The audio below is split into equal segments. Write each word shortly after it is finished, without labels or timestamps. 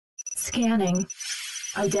Scanning.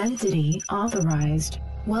 Identity authorized.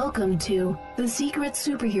 Welcome to the Secret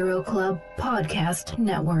Superhero Club Podcast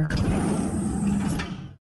Network.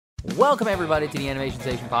 Welcome, everybody, to the Animation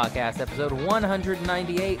Station Podcast, episode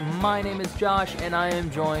 198. My name is Josh, and I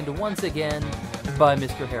am joined once again by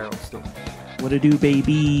Mr. Harold Storm. What it do,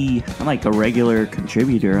 baby? I'm like a regular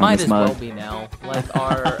contributor on this Might as mug. well be now, like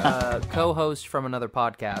our co-host from another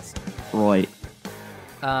podcast. Right.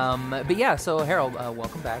 But yeah, so Harold,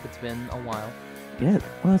 welcome back. It's been a while. Yeah,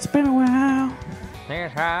 well, it's been a while.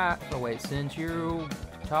 Oh, wait, since you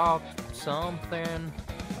talked something,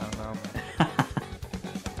 I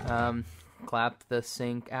don't know. Clap the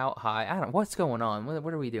sync out high. I don't know what's going on.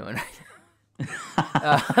 What are we doing?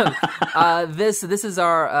 This is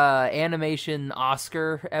our animation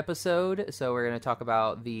Oscar episode. So we're going to talk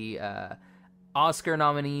about the Oscar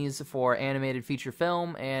nominees for animated feature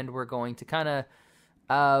film, and we're going to kind of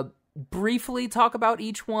briefly talk about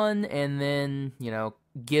each one, and then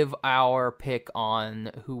give our pick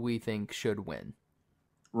on who we think should win.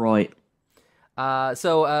 Right.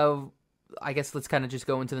 So I guess let's kind of just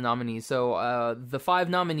go into the nominees. So the 5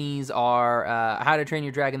 nominees are How to Train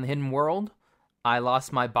Your Dragon: The Hidden World, I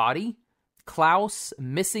Lost My Body, Klaus,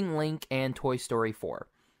 Missing Link, and Toy Story 4.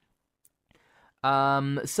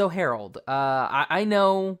 So Harold, I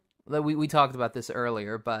know that we talked about this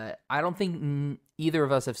earlier, but I don't think either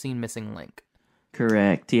of us have seen Missing Link.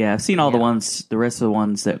 Correct. Yeah, I've seen all the ones, the rest of the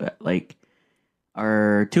ones that, like,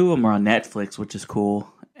 are, 2 of them are on Netflix, which is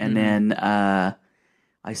cool. And then I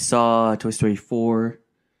saw Toy Story 4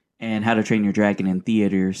 and How to Train Your Dragon in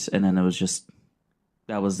theaters, and then it was just,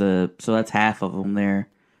 so that's half of them there,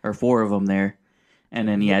 or 4 of them there. And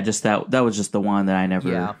then, just that was just the one that I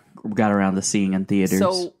never got around to seeing in theaters.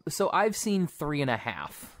 So I've seen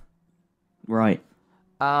 3.5. Right.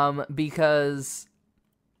 Because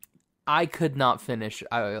I could not finish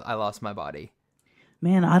I Lost My Body.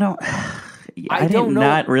 Man, I did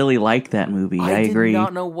not really like that movie. I agree. I did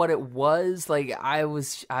not know what it was. Like, I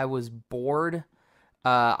was bored.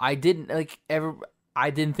 I didn't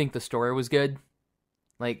think the story was good.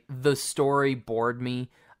 Like, the story bored me.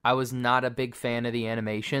 I was not a big fan of the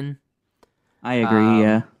animation. I agree,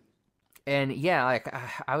 yeah. And yeah, like,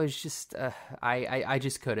 I was just I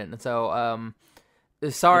just couldn't. So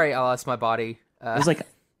sorry, I Lost My Body. It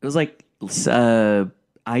was like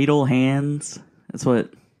Idle Hands. That's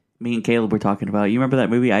what me and Caleb were talking about. You remember that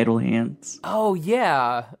movie, Idle Hands? Oh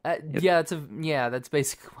yeah, that's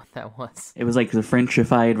basically what that was. It was like the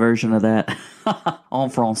Frenchified version of that, en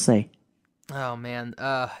français. Oh man,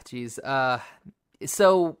 geez.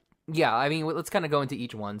 So yeah, I mean, let's kind of go into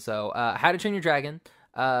each one. So, How to Train Your Dragon,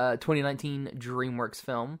 2019 DreamWorks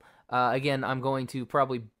film. Again, I'm going to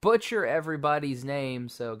probably butcher everybody's name,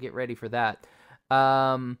 so get ready for that.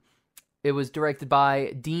 It was directed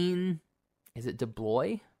by Dean. Is it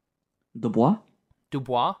Dubois?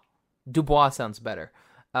 Dubois sounds better.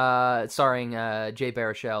 Starring Jay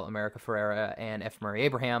Baruchel, America Ferrera, and F. Murray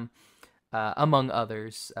Abraham, among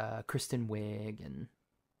others, Kristen Wiig and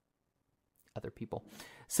other people.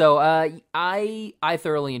 So I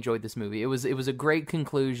thoroughly enjoyed this movie. It was a great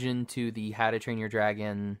conclusion to the How to Train Your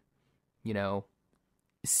Dragon,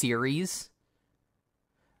 series.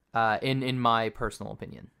 In my personal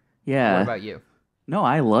opinion. Yeah. What about you? No,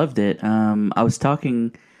 I loved it. I was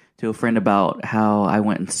talking to a friend about how I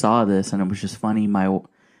went and saw this, and it was just funny. My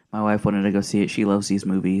wife wanted to go see it. She loves these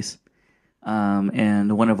movies.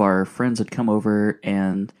 And one of our friends had come over,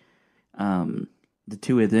 and the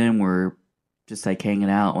 2 of them were just like hanging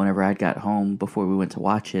out whenever I got home before we went to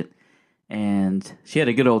watch it. And she had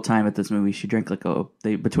a good old time at this movie. She drank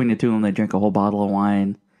between the 2 of them, they drank a whole bottle of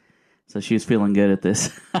wine. So she was feeling good at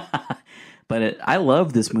this. But I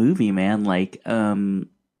love this movie, man. Like,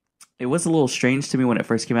 it was a little strange to me when it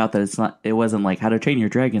first came out that it wasn't like How to Train Your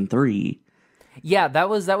Dragon 3. Yeah, that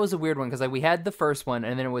was a weird one, because like we had the first one,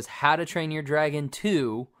 and then it was How to Train Your Dragon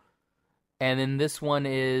 2, and then this one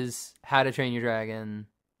is How to Train Your Dragon: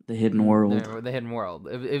 The Hidden World. The Hidden World.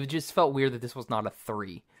 It just felt weird that this was not a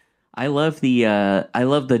 3. I love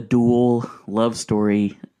the dual love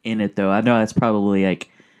story in it, though. I know that's probably like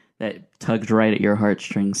that tugged right at your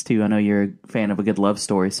heartstrings too. I know you're a fan of a good love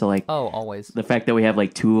story, so like, oh, always. The fact that we have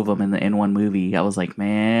like 2 of them in one movie, I was like,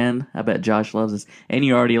 man, I bet Josh loves this. And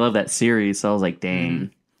you already love that series, so I was like, dang. Mm-hmm.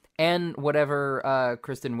 And whatever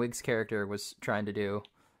Kristen Wiig's character was trying to do,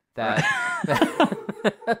 that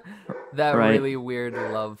that right. really weird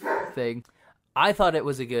love thing. I thought it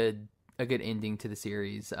was a good ending to the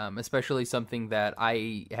series, especially something that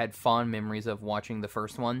I had fond memories of watching the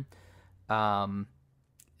first one.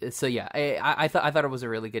 So yeah, I thought it was a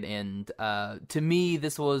really good end. To me,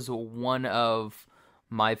 this was one of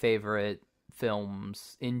my favorite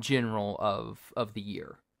films in general of the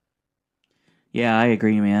year. Yeah, I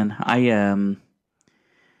agree, man.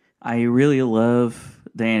 I really love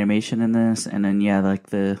the animation in this, and then yeah, like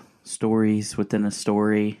the stories within a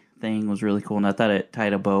story thing was really cool, and I thought it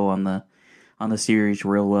tied a bow on the series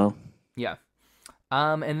real well. Yeah.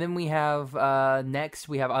 And then we have next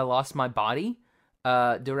we have I Lost My Body,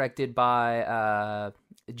 directed by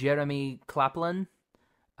Jeremy Claplin,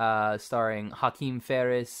 starring Hakeem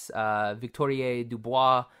Ferris, Victoria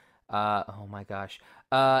Dubois, oh my gosh,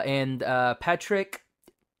 and Patrick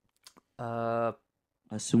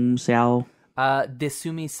Assume Sao.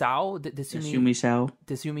 Desumi Sao.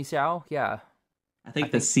 Desumi Sao. Yeah. I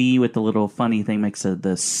think the C with the little funny thing makes it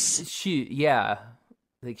the S. Yeah.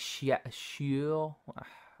 Like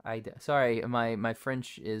sorry, my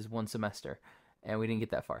French is one semester, and we didn't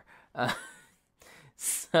get that far.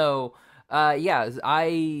 So yeah,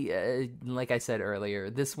 like I said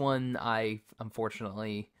earlier, this one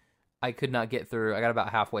unfortunately I could not get through. I got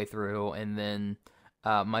about halfway through, and then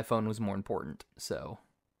my phone was more important, so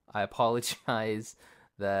I apologize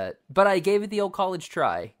but I gave it the old college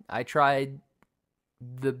try. I tried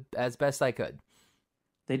as best I could.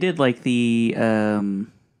 They did like the Mr.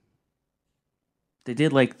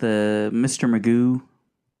 Magoo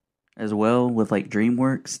as well with like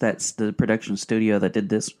DreamWorks. That's the production studio that did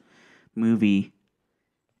this movie.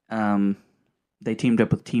 They teamed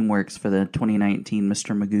up with Teamworks for the 2019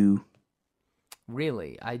 Mr. Magoo.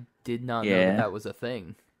 Really? I did not know that was a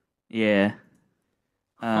thing. Yeah.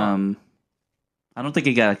 I don't think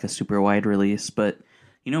it got like a super wide release, but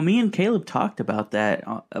me and Caleb talked about that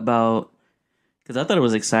because I thought it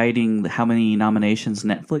was exciting how many nominations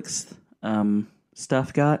Netflix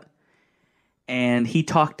stuff got, and he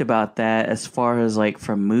talked about that as far as like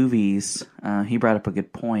from movies. He brought up a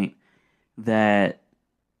good point that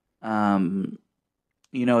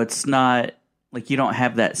it's not like you don't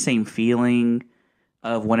have that same feeling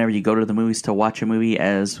of whenever you go to the movies to watch a movie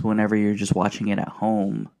as whenever you're just watching it at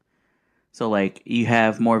home. So, like, you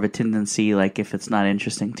have more of a tendency, like, if it's not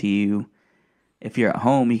interesting to you, if you're at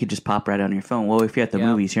home, you could just pop right on your phone. Well, if you're at the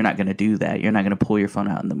movies, you're not going to do that. You're not going to pull your phone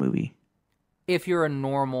out in the movie. If you're a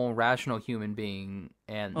normal, rational human being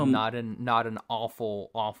and not an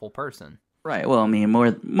awful, awful person. Right. Well, I mean, more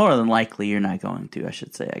than likely, you're not going to, I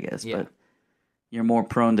should say, I guess. Yeah. But you're more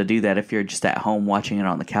prone to do that if you're just at home watching it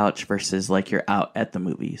on the couch versus, like, you're out at the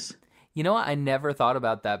movies. You know what? I never thought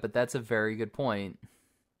about that, but that's a very good point.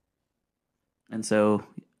 And so,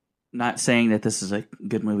 not saying that this is a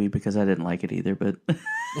good movie because I didn't like it either, but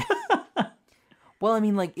well, I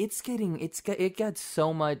mean, like it got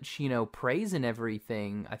so much, praise and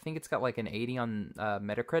everything. I think it's got like an 80 on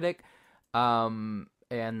Metacritic,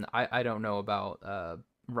 and I don't know about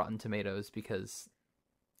Rotten Tomatoes because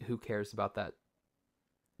who cares about that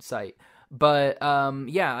site? But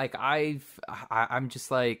yeah, like I'm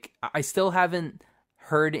just like I still haven't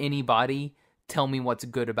heard anybody tell me what's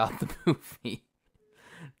good about the movie.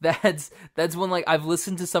 That's when like I've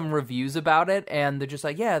listened to some reviews about it and they're just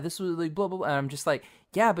like, yeah, this was like blah blah blah, and I'm just like,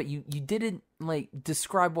 yeah, but you didn't like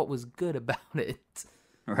describe what was good about it.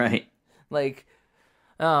 Right. Like,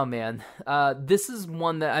 oh man, this is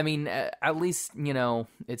one that I mean, at least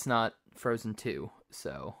it's not Frozen 2,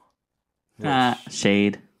 so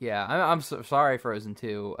shade. Yeah, I'm so sorry, Frozen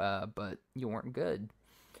 2, but you weren't good.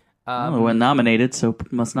 Well, it wasn't nominated, so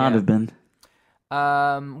must not have been.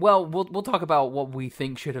 Well, we'll talk about what we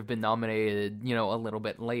think should have been nominated, a little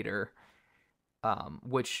bit later.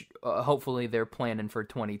 Which hopefully they're planning for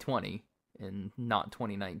 2020 and not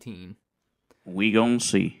 2019. We gonna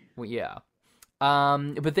see. Well, yeah.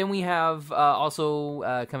 But then we have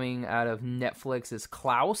also coming out of Netflix is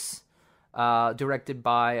Klaus, directed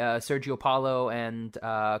by Sergio Paulo and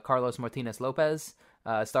Carlos Martinez Lopez.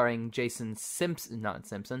 Starring Jason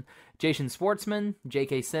Schwartzman,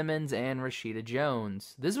 J.K. Simmons, and Rashida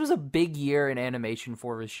Jones. This was a big year in animation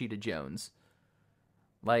for Rashida Jones.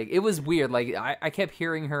 Like, it was weird. Like, I kept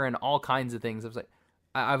hearing her in all kinds of things. I was like,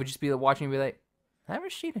 I would just be watching and be like, is that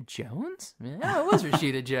Rashida Jones? Yeah, it was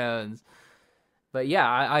Rashida Jones. But yeah,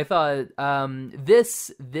 I thought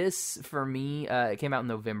this for me, it came out in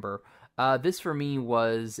November. This for me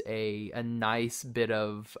was a nice bit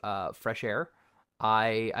of fresh air.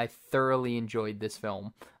 I thoroughly enjoyed this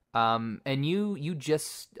film. And you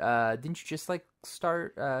just didn't you just like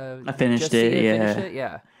start? I finished it.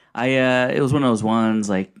 Yeah. It was one of those ones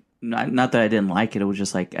like not that I didn't like it. It was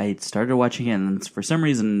just like I started watching it, and for some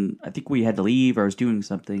reason I think we had to leave or I was doing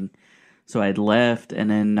something, so I'd left,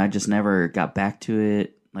 and then I just never got back to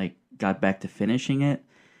it. Like got back to finishing it.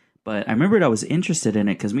 But I remembered I was interested in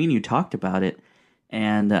it because me and you talked about it.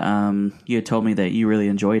 and you had told me that you really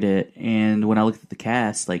enjoyed it. And when I looked at the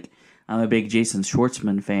cast, like I'm a big Jason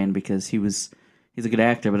Schwartzman fan because he's a good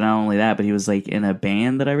actor, but not only that, but he was like in a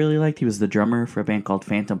band that I really liked. He was the drummer for a band called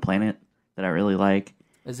Phantom Planet that I really like.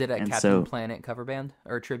 Is it a Captain Planet cover band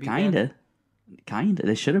or a tribute band? Kinda.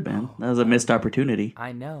 They should have been. That was a missed opportunity.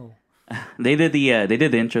 I know. They did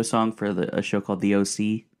the intro song for a show called The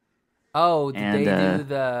O.C. Oh, did they do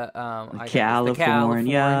the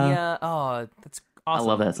California? Oh, that's awesome. I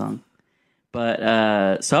love that song.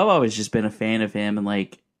 But so I've always just been a fan of him, and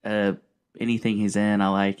like anything he's in, I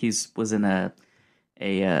like. Was in a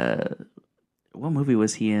what movie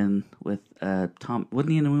was he in with Tom?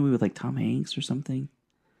 Wasn't he in a movie with like Tom Hanks or something?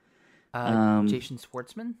 Jason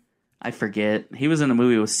Schwartzman? I forget. He was in a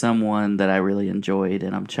movie with someone that I really enjoyed,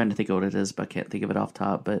 and I'm trying to think of what it is, but I can't think of it off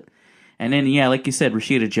top. And then, yeah, like you said,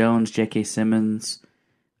 Rashida Jones, J.K. Simmons,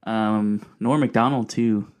 Norm Macdonald,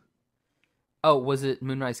 too. Oh, was it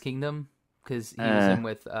Moonrise Kingdom? Because he was in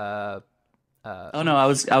with... oh, no, I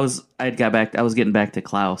was getting back to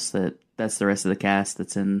Klaus. That's the rest of the cast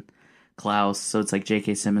that's in Klaus. So it's like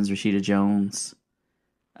J.K. Simmons, Rashida Jones,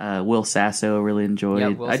 Will Sasso, really enjoyed. Yeah,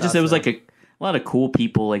 it was like a lot of cool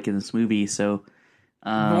people like in this movie. So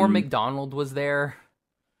Norm Macdonald was there.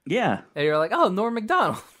 Yeah. And you're like, oh, Norm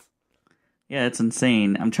Macdonald. Yeah, it's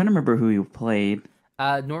insane. I'm trying to remember who he played.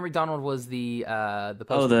 Norm Macdonald was the postman.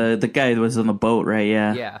 Oh, the guy that was on the boat, right?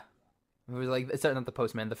 Yeah. Yeah. It was like, it's not the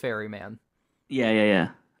postman, the ferryman. Yeah.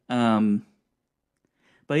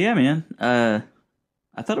 But yeah, man. I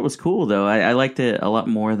thought it was cool though. I liked it a lot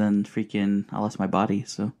more than freaking I Lost My Body.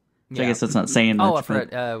 So I guess that's not saying much. Oh, I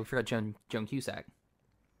forgot. We forgot Joan Cusack.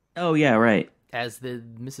 Oh yeah, right. As the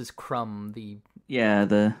Mrs. Crumb, the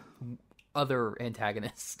other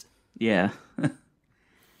antagonist. Yeah.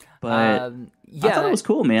 But yeah, I thought it was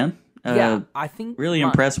cool, man. Yeah, I think really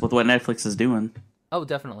impressed with what Netflix is doing. Oh,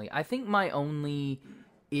 definitely. I think my only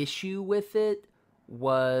issue with it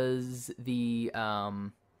was the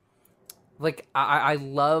like I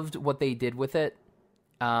loved what they did with it.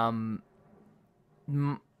 The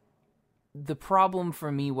problem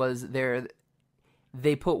for me was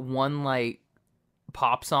they put one like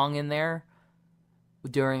pop song in there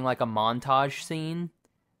during like a montage scene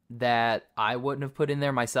that I wouldn't have put in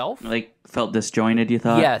there myself. Like felt disjointed, you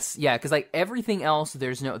thought? Yes, yeah, because like everything else,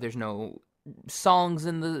 there's no songs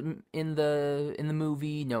in the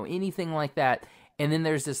movie, no anything like that, and then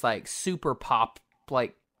there's this like super pop,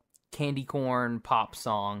 like candy corn pop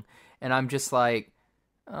song, and I'm just like,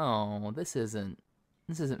 oh, this isn't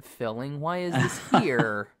filling. Why is this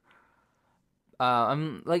here?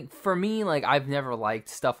 I'm like, for me, like I've never liked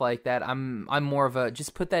stuff like that. I'm more of a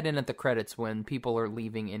just put that in at the credits when people are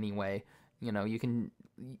leaving anyway. You know, you can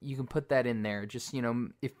put that in there. Just, you know,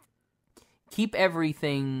 if keep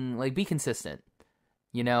everything, like be consistent,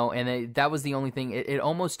 you know. And that was the only thing. It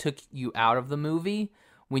almost took you out of the movie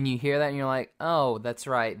when you hear that and you're like, oh, that's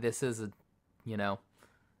right. This is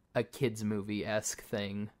a kids movie-esque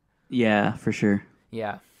thing. Yeah, for sure.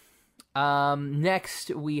 Yeah. Next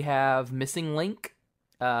we have Missing Link,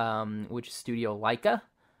 which is Studio Laika,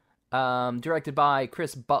 directed by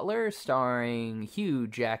Chris Butler, starring Hugh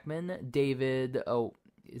Jackman, David,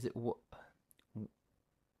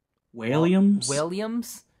 Williams?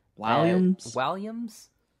 Williams? Williams?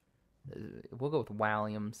 We'll go with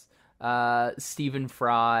Williams. Stephen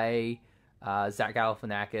Fry, Zach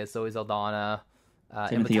Galifianakis, Zoe Saldana,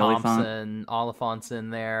 Emma Thompson, Oliphant's in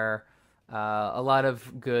there. A lot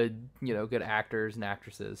of good actors and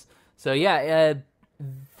actresses. So yeah,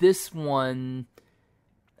 this one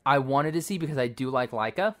I wanted to see because I do like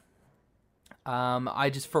Laika. I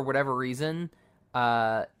just, for whatever reason,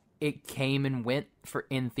 it came and went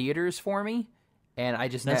in theaters for me, and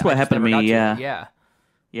that's what happened to me. Yeah,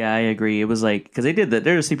 I agree. It was like because they did that.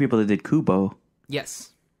 There are some people that did Kubo.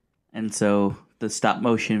 Yes, and so the stop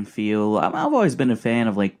motion feel. I've always been a fan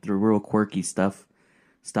of like the real quirky stuff.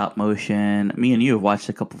 Stop motion. Me and you have watched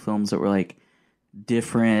a couple films that were like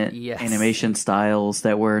different animation styles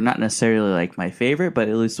that were not necessarily like my favorite, but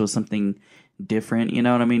at least was something different. You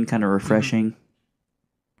know what I mean? Kind of refreshing.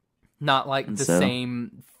 Not like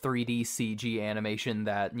same 3D CG animation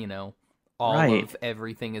that all of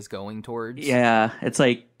everything is going towards. Yeah, it's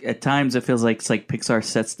like at times it feels like it's like Pixar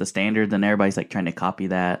sets the standard, then everybody's like trying to copy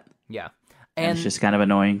that. Yeah, and it's just kind of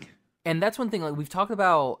annoying. And that's one thing, like we've talked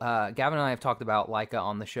about, Gavin and I have talked about Laika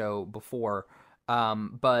on the show before,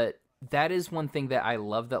 but that is one thing that I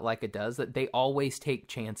love that Laika does, that they always take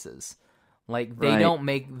chances. Like, they don't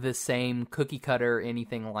make the same cookie cutter or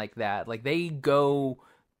anything like that. Like, they go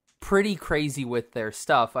pretty crazy with their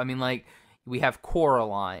stuff. I mean, like, we have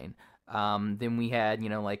Coraline, then we had,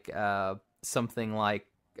 something like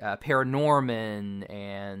Paranorman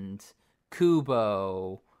and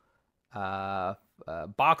Kubo,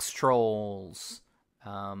 Box Trolls,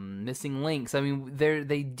 Missing Links. I mean,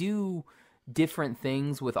 they do different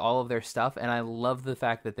things with all of their stuff, and I love the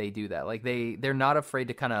fact that they do that. Like they're not afraid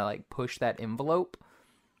to kind of like push that envelope.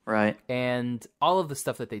 Right. And all of the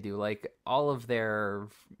stuff that they do, like all of their,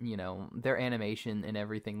 their animation and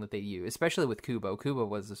everything that they use, especially with Kubo. Kubo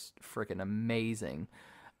was just freaking amazing.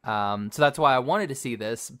 So that's why I wanted to see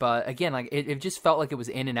this. But again, like it just felt like it was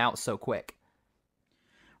in and out so quick.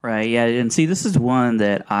 Right. Yeah. And see, this is one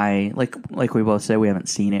that I like we both said, we haven't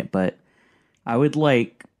seen it, but I would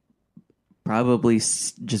probably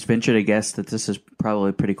just venture to guess that this is probably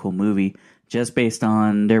a pretty cool movie. Just based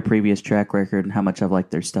on their previous track record and how much I've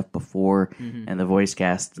liked their stuff before and the voice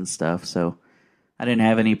cast and stuff. So I didn't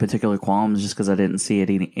have any particular qualms just because I didn't see it.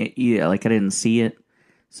 Like I didn't see it,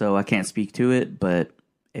 so I can't speak to it. But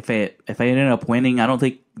if I ended up winning, I don't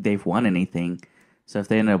think they've won anything. So if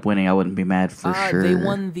they ended up winning, I wouldn't be mad for sure. They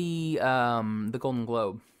won the Golden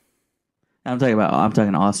Globe. I'm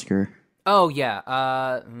talking Oscar. Oh yeah,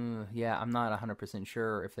 yeah. I'm not 100%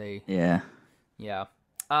 sure if they. Yeah.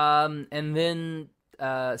 And then,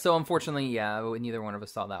 so unfortunately, yeah, neither one of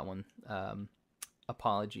us saw that one.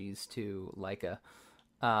 Apologies to Leica.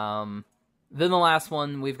 Then the last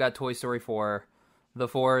one, we've got Toy Story 4, the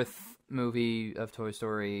fourth movie of Toy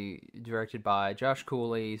Story, directed by Josh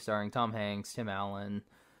Cooley, starring Tom Hanks, Tim Allen,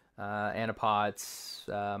 Anna Potts,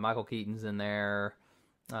 Michael Keaton's in there,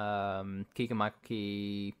 Keegan-Michael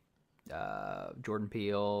Key, Jordan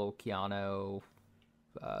Peele, Keanu,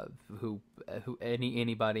 who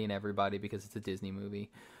anybody and everybody, because it's a Disney movie.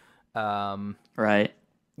 Right.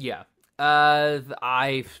 Yeah.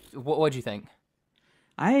 What'd you think?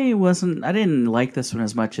 I didn't like this one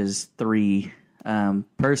as much as 3,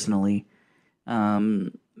 personally.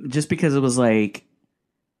 Just because it was like,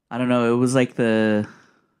 I don't know, it was like the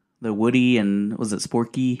Woody and, was it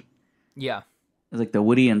Sporky? Yeah. It was like the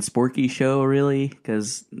Woody and Sporky show, really,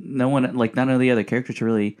 because none of the other characters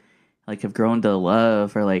really like have grown to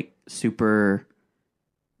love or like super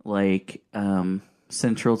like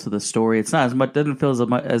central to the story. It's not as much, doesn't feel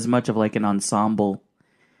as much of like an ensemble.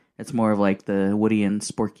 It's more of like the Woody and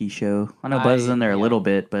Sporky show. I know Buzz is in there a little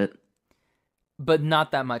bit, but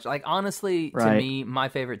not that much. Like honestly, right. To me, my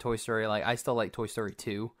favorite Toy Story, like I still like Toy Story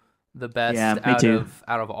 2 the best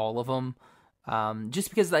out of all of them. Just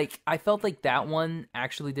because like I felt like that one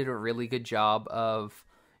actually did a really good job of,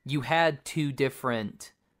 you had 2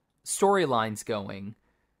 different storylines going,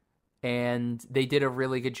 and they did a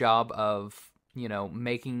really good job of,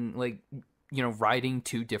 making writing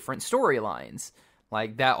 2 different storylines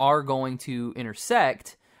like that are going to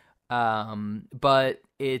intersect, but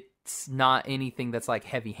it's not anything that's like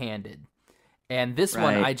heavy-handed. And this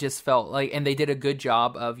one, I just felt like, and they did a good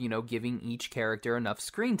job of, giving each character enough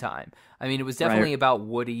screen time. I mean, it was definitely about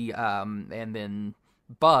Woody, and then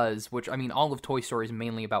Buzz, which, I mean, all of Toy Story is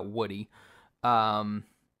mainly about Woody.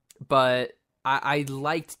 But I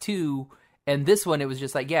liked too, and this one, it was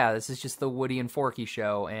just like, yeah, this is just the Woody and Forky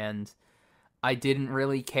show, and I didn't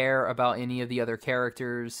really care about any of the other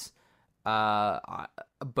characters.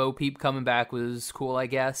 Bo Peep coming back was cool, I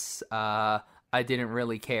guess. I didn't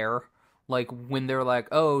really care. Like, when they're like,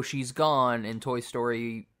 oh, she's gone in Toy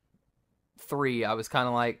Story 3, I was kind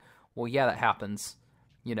of like, well, yeah, that happens.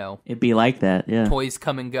 It'd be like that, yeah. Toys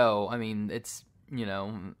come and go. I mean, it's,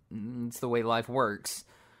 it's the way life works.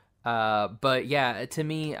 But yeah, to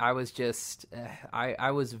me, I was just,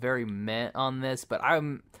 I was very meh on this, but I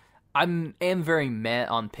am very meh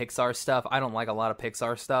on Pixar stuff. I don't like a lot of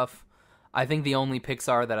Pixar stuff. I think the only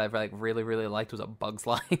Pixar that I've like really, really liked was A Bug's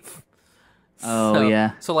Life. Oh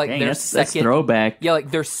yeah. So like, their second, that's throwback. Yeah,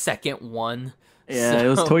 like their second one. Yeah, so, it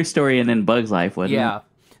was Toy Story and then Bug's Life, wasn't it? Yeah.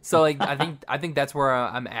 So like, I think that's where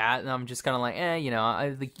I'm at, and I'm just kind of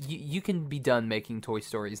like, you can be done making Toy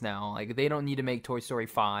Stories now. Like, they don't need to make Toy Story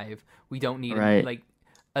 5. We don't need like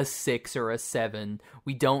a 6 or a 7.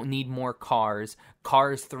 We don't need more Cars.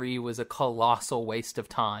 Cars 3 was a colossal waste of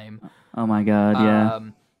time. Oh my god, yeah.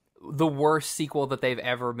 The worst sequel that they've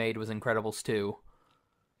ever made was Incredibles 2.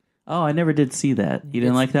 Oh, I never did see that. You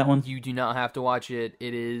didn't like that one? You do not have to watch it.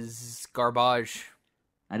 It is garbage.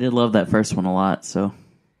 I did love that first one a lot, so...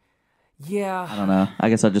 Yeah. I don't know. I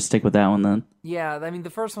guess I'll just stick with that one then. Yeah, I mean,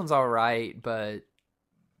 the first one's alright, but...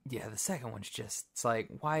 Yeah, the second one's just... It's like,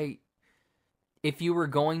 why... If you were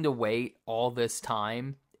going to wait all this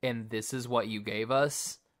time, and this is what you gave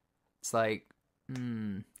us, it's like,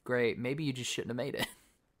 great. Maybe you just shouldn't have made it.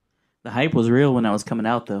 The hype was real when that was coming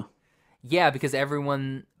out, though. Yeah, because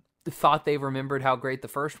everyone thought they remembered how great the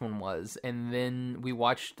first one was, and then we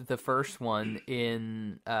watched the first one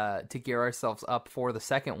in to gear ourselves up for the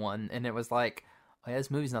second one, and it was like, oh yeah,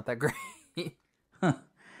 this movie's not that great.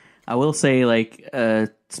 I will say, like,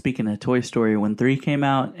 speaking of Toy Story, when 3 came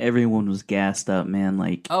out, everyone was gassed up, man.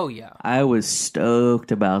 Like, oh yeah, I was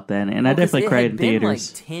stoked about that, and I definitely cried in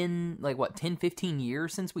theaters. Like 10, 15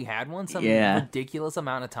 years since we had one, some ridiculous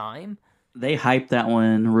amount of time. They hyped that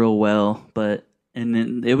one real well, and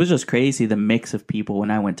then it was just crazy, the mix of people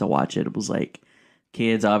when I went to watch it. It was like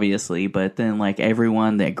kids, obviously, but then like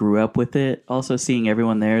everyone that grew up with it, also seeing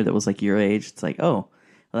everyone there that was like your age, it's like, oh,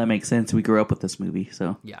 well, that makes sense. We grew up with this movie,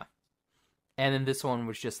 so. Yeah. And then this one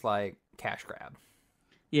was just like cash grab.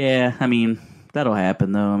 Yeah, I mean, that'll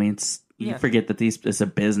happen though. I mean, you forget that it's a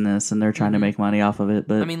business and they're trying to make money off of it.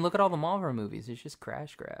 But I mean, look at all the Marvel movies. It's just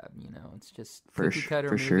crash grab, you know. It's just cookie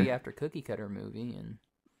cutter movie after cookie cutter movie. And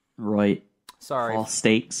right. Sorry. False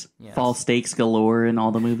stakes. Yes. False stakes galore in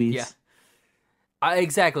all the movies. Yeah.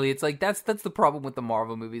 Exactly. It's like that's the problem with the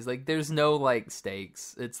Marvel movies. Like, there's no like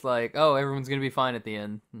stakes. It's like, oh, everyone's gonna be fine at the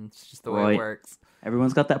end. It's just the way it works.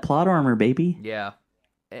 Everyone's got that plot armor, baby. Yeah,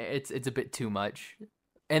 it's a bit too much.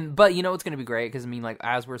 But you know what's gonna be great, because I mean, like,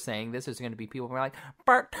 as we're saying this, there's gonna be people who are like,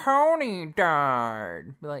 but Tony died.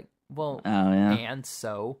 Be like, well, and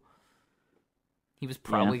so he was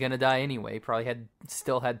probably gonna die anyway. Probably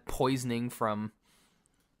still had poisoning from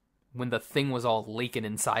when the thing was all leaking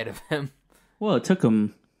inside of him. Well, it took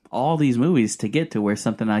him all these movies to get to where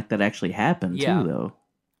something like that actually happened, too, though.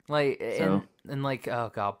 Like, and like,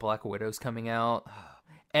 oh god, Black Widow's coming out.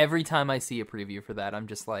 Every time I see a preview for that, I'm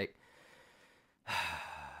just like,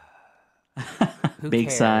 who Big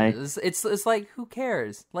cares? sigh. It's like, who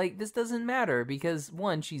cares? Like, this doesn't matter because,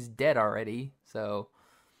 one, she's dead already, so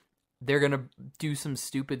they're gonna do some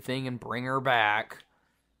stupid thing and bring her back.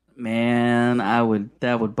 Man,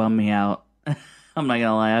 that would bum me out. I'm not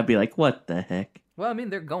gonna lie, I'd be like, what the heck? Well, I mean,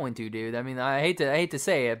 they're going to, dude. I mean, I hate to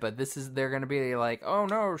say it, but they're gonna be like, oh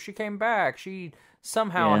no, she came back. She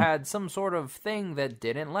somehow had some sort of thing that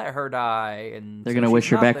didn't let her die, and they're gonna wish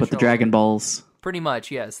her back with the Dragon Balls. Pretty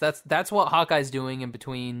much, yes. That's what Hawkeye's doing in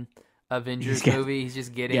between Avengers movie. He's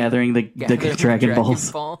just gathering the Dragon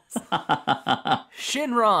Balls.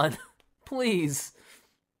 Shinron, please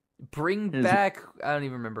bring back. I don't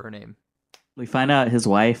even remember her name. We find out his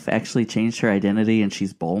wife actually changed her identity, and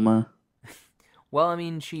she's Bulma. Well, I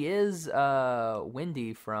mean, she is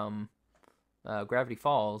Wendy from Gravity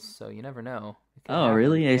Falls, so you never know. Oh, happen.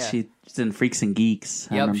 Really? Yeah. She's in Freaks and Geeks.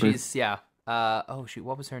 Yep, she's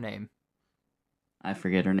what was her name? I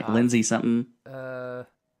forget her name. Lindsay something. Hold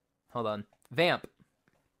on. Vamp.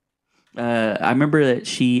 I remember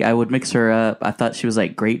that I would mix her up. I thought she was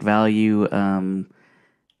like Great Value,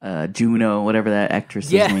 Juno, whatever that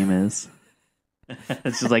actress's name is.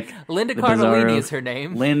 It's just like Linda Cardellini is her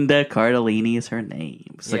name. Linda Cardellini is her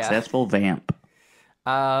name. Successful vamp.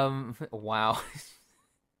 Wow.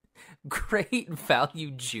 Great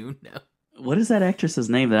Value Juno. What is that actress's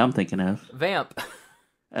name that I'm thinking of? Vamp.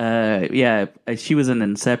 She was in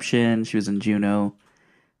Inception. She was in Juno.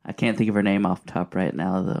 I can't think of her name off the top right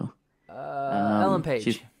now, though. Ellen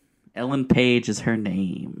Page. Ellen Page is her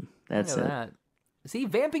name. That's it. That. See,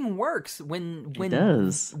 vamping works when it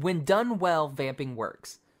does. When done well. Vamping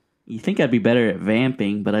works. You think I'd be better at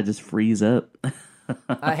vamping, but I just freeze up.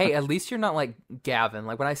 Hey, at least you're not like Gavin.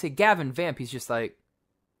 Like when I say Gavin vamp, he's just like,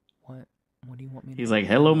 what? What do you want me to do? He's like,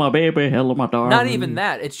 hello, my baby. Hello, my darling. Not even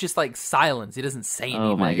that. It's just like silence. He doesn't say anything.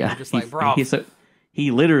 Oh my god! You're just like, bro.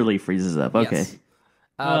 He literally freezes up. Okay. Yes.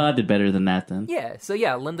 I did better than that then. Yeah. So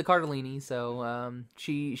Linda Cardellini. So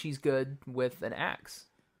she's good with an axe.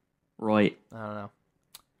 Right. I don't know.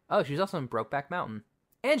 Oh, she's also in Brokeback Mountain.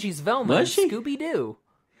 And she's Velma in Scooby-Doo.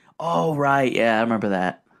 Oh, right. Yeah, I remember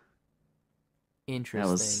that.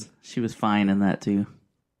 Interesting. She was fine in that, too.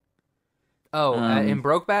 Oh, in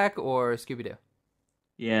Brokeback or Scooby-Doo?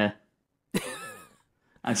 Yeah.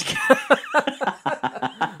 I'm just kidding.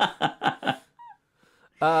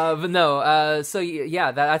 But no, so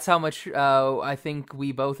yeah, that's how much I think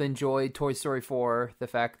we both enjoyed Toy Story 4, the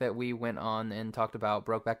fact that we went on and talked about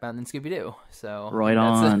Brokeback Mountain and Scooby-Doo. So right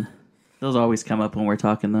on. Those always come up when we're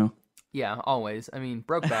talking, though. Yeah, always. I mean,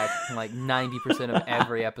 Brokeback, like 90% of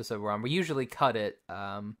every episode we're on. We usually cut it,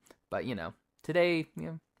 but, today,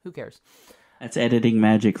 who cares? That's editing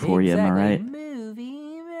magic for you, am I right?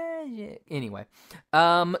 Movie magic. Anyway,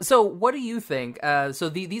 so what do you think? So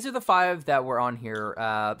these are the 5 that were on here.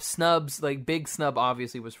 Snubs, like big snub,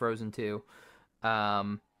 obviously was Frozen 2.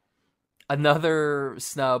 Another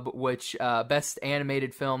snub, which best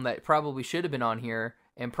animated film that probably should have been on here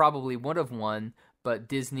and probably would have won, but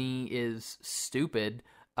Disney is stupid.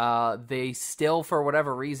 They still, for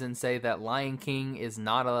whatever reason, say that Lion King is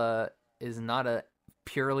not a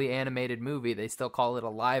purely animated movie. They still call it a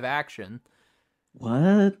live action.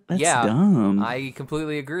 What? That's Yeah, dumb. I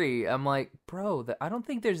completely agree. I'm like, bro, I don't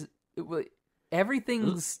think there's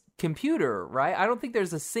everything's computer, right? I don't think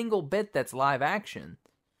there's a single bit that's live action.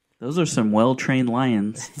 Those are some well-trained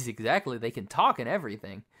lions. Exactly. They can talk and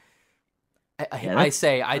everything. Yeah,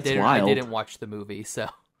 I didn't watch the movie, so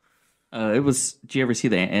it was. Did you ever see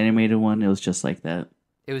the animated one? It was just like that.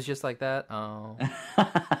 it was just like that. Oh,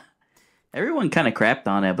 Everyone kind of crapped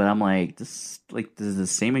on it, but I'm like, this is the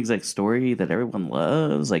same exact story that everyone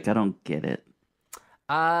loves. Like, I don't get it.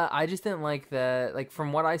 I just didn't like that. Like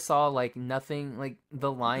from what I saw, like nothing. Like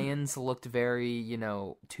the lions looked very,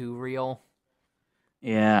 too real.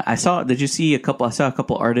 Yeah, I saw. Did you see a couple? I saw a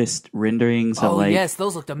couple artist renderings of like. Yes,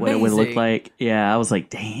 those looked amazing. What it would look like. Yeah, I was like,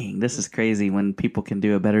 dang, this is crazy when people can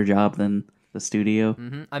do a better job than the studio.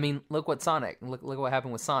 Mm-hmm. I mean, look what what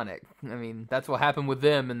happened with Sonic. I mean, that's what happened with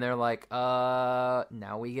them, and they're like,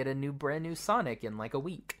 now we get a brand new Sonic in like a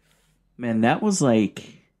week. Man, that was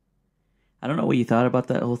like. I don't know what you thought about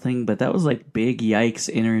that whole thing, but that was like big yikes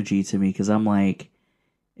energy to me because I'm like,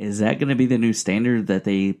 is that going to be the new standard that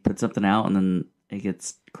they put something out and then it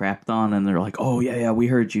gets crapped on and they're like, oh yeah, we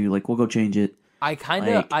heard you, like we'll go change it.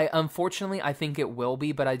 Unfortunately, I think it will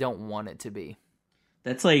be, but I don't want it to be.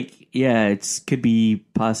 That's like, yeah, could be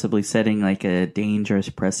possibly setting like a dangerous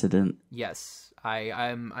precedent. Yes,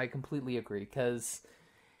 I completely agree because,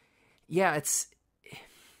 yeah, it's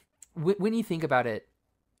when you think about it,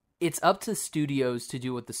 it's up to studios to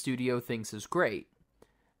do what the studio thinks is great.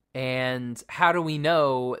 And how do we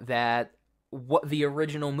know that what the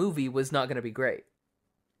original movie was not going to be great?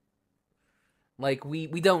 Like we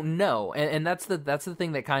don't know. And that's the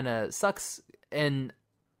thing that kind of sucks. And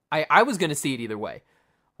I was going to see it either way.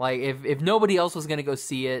 Like if nobody else was going to go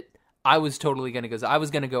see it, I was totally going to go. I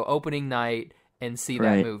was going to go opening night and see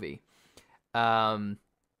that movie.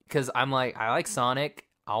 Cuz I'm like, I like Sonic.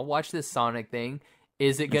 I'll watch this Sonic thing.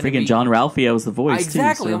 Is it going to be... Freaking John Ralphio was the voice,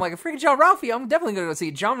 exactly. Too, so. I'm like, freaking John Ralphio. I'm definitely going to go see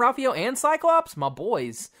John Ralphio and Cyclops, my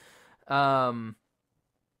boys. So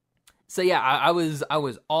yeah, I was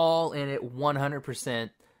all in it 100%.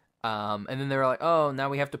 And then they were like, oh, now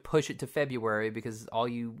we have to push it to February because all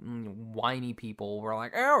you whiny people were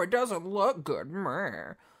like, oh, it doesn't look good.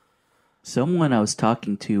 Someone I was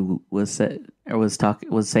talking to was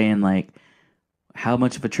saying like, how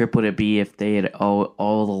much of a trip would it be if they had all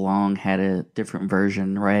along had a different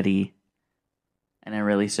version ready and then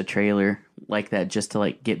released a trailer like that just to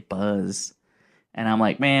like get buzz? And I'm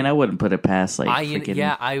like, man, I wouldn't put it past like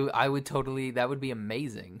I would totally. That would be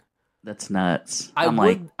amazing. That's nuts. I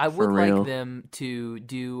would real. like them to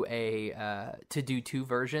do two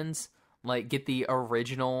versions. Like get the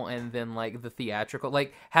original and then like the theatrical,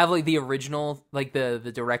 like have like the original, like the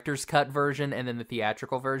director's cut version and then the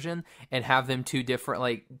theatrical version, and have them two different,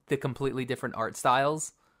 like the completely different art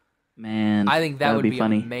styles. Man, I think that would be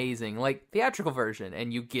funny. amazing. Like theatrical version,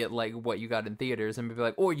 and you get like what you got in theaters, and be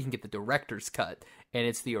like, or you can get the director's cut and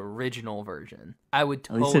it's the original version. I would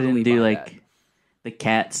totally. At least they didn't do like that. The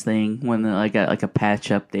Cats thing when they got like a patch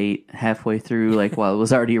update halfway through, like while it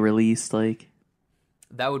was already released, like.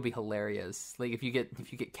 That would be hilarious. Like if you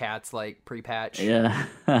get Cats like pre-patch. Yeah.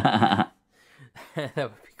 That would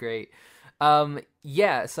be great.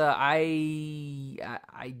 Yeah, so I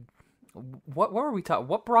what were we talking?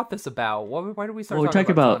 What brought this about? Why did we start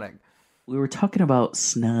talking about Sonic? We were talking about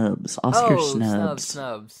snubs, Oscar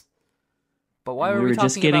snubs. But why were we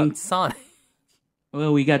talking about Sonic?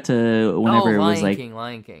 Well, we got to whenever it was like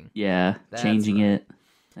Lion King. Yeah, That's changing right. it.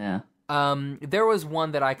 Yeah. There was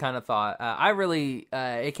one that I kind of thought,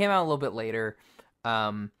 it came out a little bit later,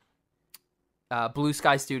 Blue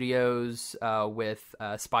Sky Studios, with,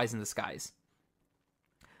 Spies in Disguise.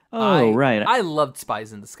 Oh, right. I loved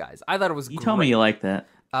Spies in Disguise. I thought it was great. You told me you liked that.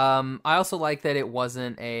 I also liked that it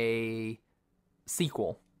wasn't a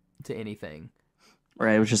sequel to anything.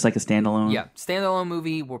 Right, it was just like a standalone. Yeah, standalone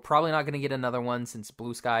movie. We're probably not going to get another one since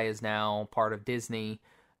Blue Sky is now part of Disney.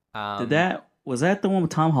 Was that the one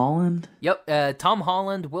with Tom Holland? Yep, Tom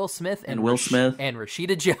Holland, Will Smith, and Will Smith and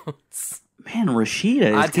Rashida Jones. Man,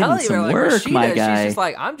 Rashida is getting some work, Rashida, my guy. She's just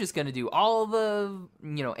like, I'm just gonna do all the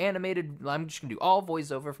animated. I'm just gonna do all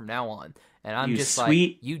voiceover from now on, and I'm just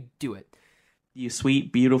like, you do it. You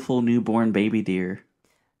sweet, beautiful newborn baby deer.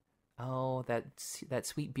 Oh, that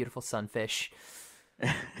sweet, beautiful sunfish.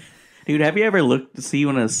 Dude, have you ever looked to see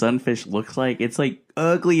what a sunfish looks like? It's like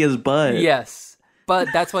ugly as butt. Yes. But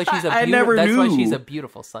that's why she's why she's a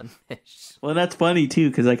beautiful sunfish. Well, that's funny too,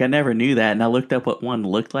 because like I never knew that, and I looked up what one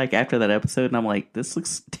looked like after that episode, and I'm like, this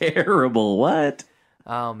looks terrible. What?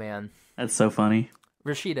 Oh, man. That's so funny.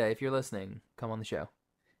 Rashida, if you're listening, come on the show.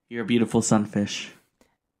 You're a beautiful sunfish.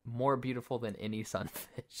 More beautiful than any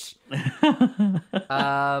sunfish.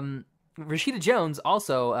 Rashida Jones,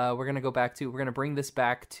 also, we're going to bring this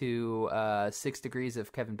back to 6 Degrees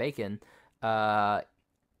of Kevin Bacon.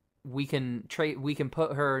 We can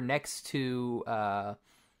put her next to, I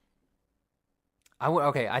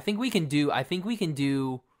think we can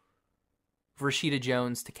do Rashida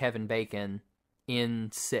Jones to Kevin Bacon in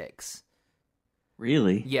 6.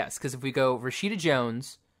 Really? Yes, because if we go Rashida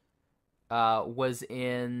Jones was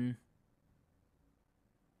in...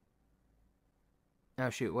 Oh,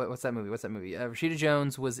 shoot. What's that movie? Rashida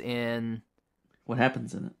Jones was in... What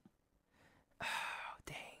happens in it? Oh,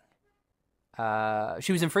 dang.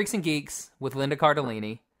 She was in Freaks and Geeks with Linda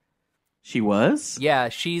Cardellini. She was? Yeah,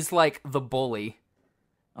 she's like the bully.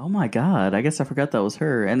 Oh my god, I guess I forgot that was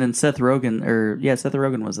her. And then Seth Rogen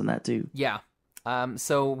was in that too. Yeah.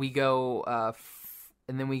 So we go,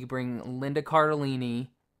 and then we bring Linda Cardellini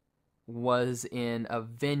was in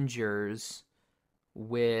Avengers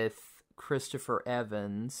with Christopher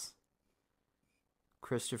Evans.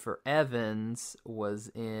 Christopher Evans was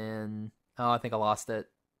in... Oh, I think I lost it.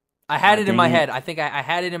 I had it in my head. I think I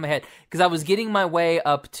had it in my head because I was getting my way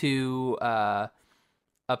up to I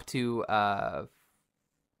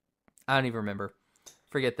don't even remember.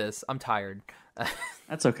 Forget this. I'm tired.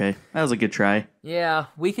 That's okay. That was a good try. Yeah,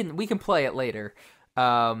 we can play it later.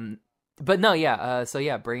 But no, yeah. So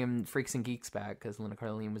yeah, bring him Freaks and Geeks back because Linda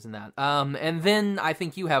Cardellini was in that. And then I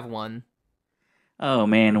think you have one. Oh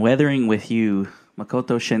man, Weathering with You,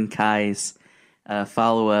 Makoto Shinkai's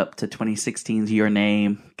follow-up to 2016's Your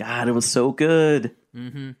Name. God, it was so good.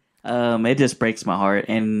 Mm-hmm. It just breaks my heart.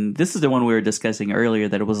 And this is the one we were discussing earlier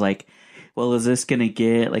that it was like, well, is this going to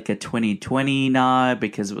get like a 2020 nod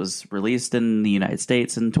because it was released in the United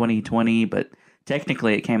States in 2020, but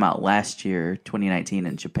technically it came out last year, 2019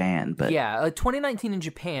 in Japan. But yeah, 2019 in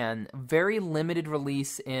Japan, very limited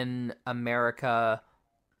release in America.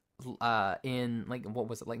 In like what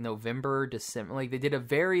was it, like November, December? Like they did a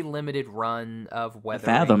very limited run of Weathering.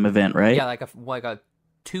 Fathom event, right? Yeah, like a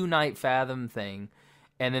 2-night Fathom thing,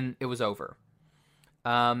 and then it was over.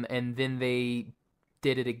 And then they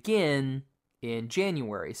did it again in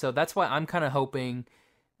January. So that's why I'm kind of hoping,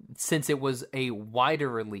 since it was a wider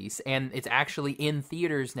release and it's actually in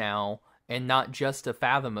theaters now and not just a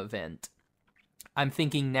Fathom event, I'm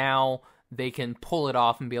thinking now they can pull it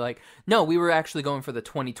off and be like, no, we were actually going for the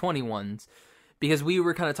 2020 ones, because we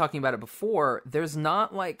were kind of talking about it before. There's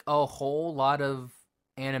not like a whole lot of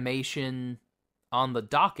animation on the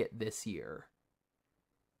docket this year.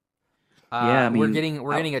 Yeah, I mean,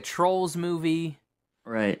 we're getting a Trolls movie.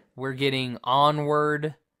 Right. We're getting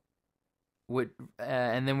Onward,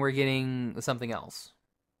 and then we're getting something else.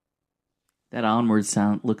 That Onward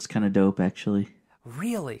sound looks kind of dope, actually.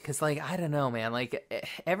 Really? Because, like, I don't know, man. Like,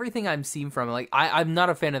 everything I'm seeing from it, like, I'm not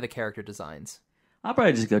a fan of the character designs. I'll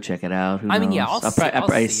probably just go check it out. Who knows? I mean, yeah, I'll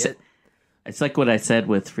see it. It's like what I said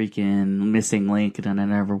with freaking Missing Link, and I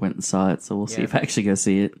never went and saw it, so we'll see if I actually go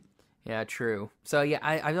see it. Yeah, true. So, yeah,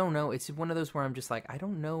 I don't know. It's one of those where I'm just like, I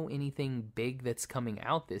don't know anything big that's coming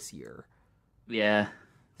out this year. Yeah.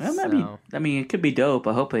 Well, maybe. I mean, it could be dope.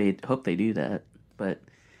 I hope they do that. But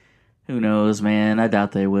who knows, man? I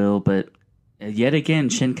doubt they will. But yet again,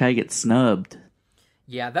 Shinkai gets snubbed.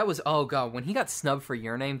 Yeah, that was... Oh, God. When he got snubbed for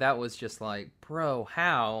Your Name, that was just like, bro,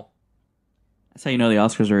 how? That's how you know the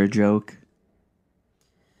Oscars are a joke.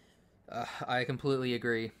 I completely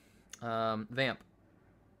agree. Vamp.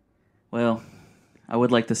 Well, I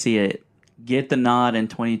would like to see it get the nod in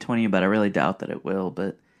 2020, but I really doubt that it will.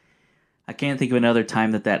 But I can't think of another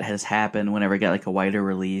time that has happened whenever it got like a wider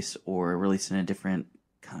release or released in a different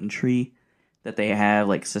country that they have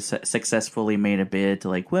like successfully made a bid to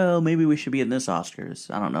like, well, maybe we should be in this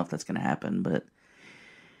Oscars. I don't know if that's going to happen, but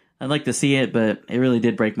I'd like to see it. But it really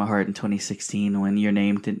did break my heart in 2016 when Your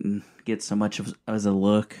Name didn't get so much as a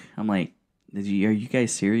look. I'm like, are you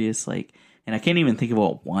guys serious? Like, and I can't even think of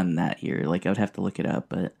what won that year. Like, I would have to look it up,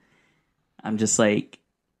 but I'm just like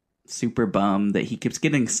super bummed that he keeps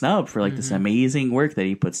getting snubbed for like this amazing work that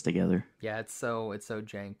he puts together. Yeah, it's so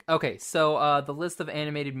jank. Okay, so the list of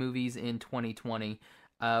animated movies in 2020,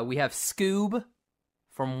 we have Scoob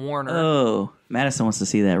from Warner. Oh, Madison wants to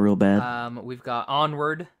see that real bad. We've got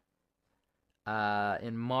Onward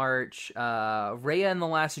in March, Raya and the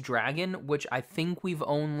Last Dragon, which I think we've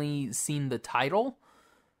only seen the title.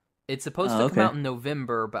 It's supposed to come out in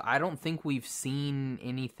November, but I don't think we've seen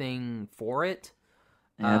anything for it.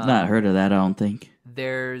 Yeah, I've not heard of that, I don't think.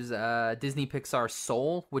 There's Disney Pixar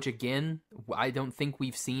Soul, which again, I don't think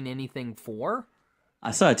we've seen anything for.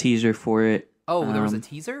 I saw a teaser for it. Oh, there was a Um,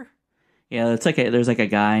 teaser? yeah, there's like a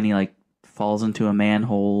guy and he like falls into a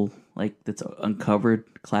manhole like that's uncovered,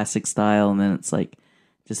 classic style, and then it's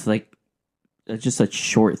just like just a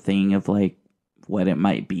short thing of like what it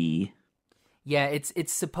might be. Yeah,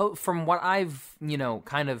 it's supposed, from what I've,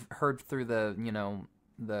 kind of heard through the,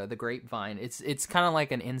 the grapevine, it's kind of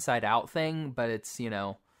like an Inside Out thing, but it's,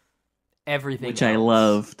 everything Which I else.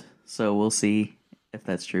 loved. So we'll see if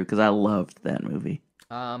that's true because I loved that movie.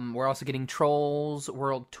 We're also getting Trolls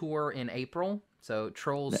World Tour in April. So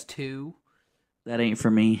Trolls 2. That ain't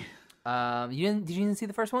for me. Did you even see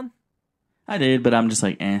the first one? I did, but I'm just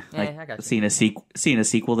like, eh. Like I got you. seeing a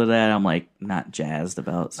sequel to that, I'm like not jazzed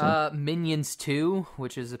about. So. Minions 2,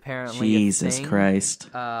 which is apparently Jesus a thing. Christ.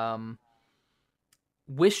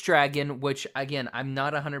 Wish Dragon, which again I'm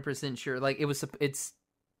not 100% sure. Like it's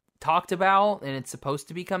talked about and it's supposed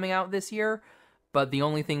to be coming out this year, but the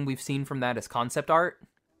only thing we've seen from that is concept art.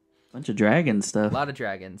 Bunch of dragon stuff. A lot of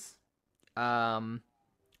dragons.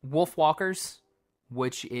 Wolf Walkers,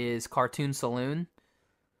 which is Cartoon Saloon.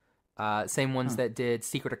 Same ones that did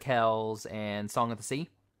Secret of Kells and Song of the Sea.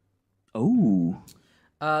 Oh.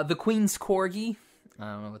 The Queen's Corgi. I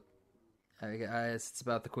don't know what. I guess it's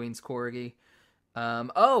about the Queen's Corgi.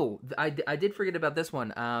 I did forget about this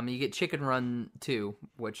one. You get Chicken Run 2,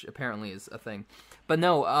 which apparently is a thing. But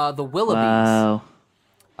no, the Willoughbys.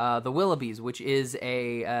 Wow. The Willoughbys, which is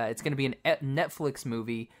it's going to be an Netflix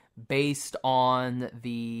movie based on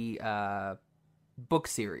the book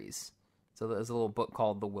series. So there's a little book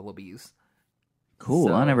called The Willoughbys. Cool.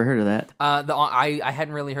 So, I never heard of that. I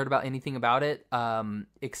hadn't really heard about anything about it,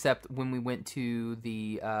 except when we went to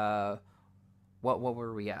the what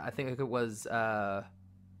were we at? I think it was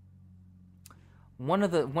one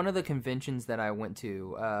of the conventions that I went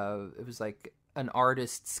to. It was like an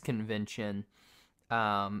artists convention.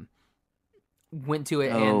 Went to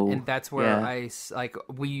it and that's where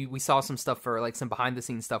we saw some stuff for like some behind the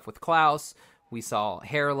scenes stuff with Klaus. We saw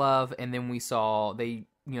Hair Love, and then we saw they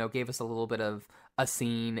gave us a little bit of a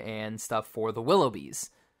scene and stuff for the Willoughbys.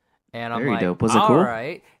 And I'm Very like, dope. Was it all cool?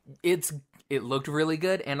 right, it looked really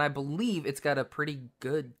good, and I believe it's got a pretty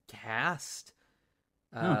good cast,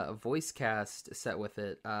 voice cast set with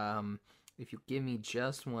it. If you give me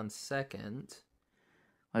just 1 second.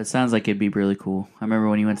 Well, it sounds like it'd be really cool. I remember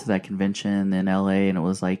when you went to that convention in LA and it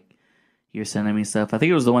was like, you're sending me stuff. I think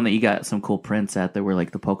it was the one that you got some cool prints at that were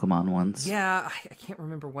like the Pokemon ones. Yeah, I can't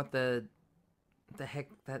remember what the heck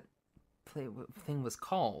that thing was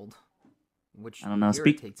called. Which I don't know.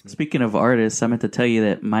 irritates me. Speaking of artists, I meant to tell you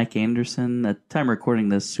that Mike Anderson, at the time of recording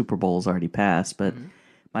this, Super Bowl's already passed, but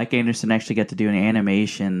Mike Anderson actually got to do an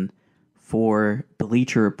animation for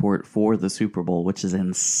Bleacher Report for the Super Bowl, which is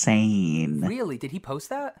insane. Really? Did he post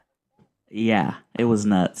that? Yeah, it was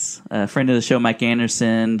nuts. A friend of the show, Mike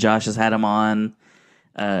Anderson, Josh has had him on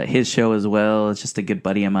his show as well. It's just a good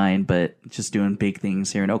buddy of mine, but just doing big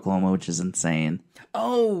things here in Oklahoma, which is insane.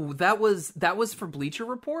 Oh, that was for Bleacher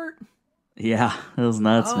Report? Yeah, it was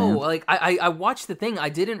nuts, man. Like I watched the thing. I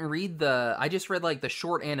didn't read I just read like the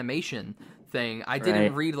short animation thing. I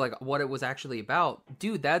didn't read like what it was actually about.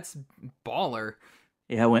 Dude, that's baller.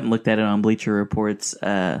 Yeah, I went and looked at it on Bleacher Report's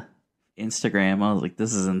Instagram. I was like,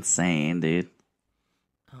 this is insane, dude.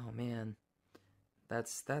 Oh man.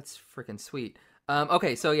 That's freaking sweet.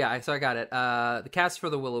 Okay, so yeah, so I got it. The cast for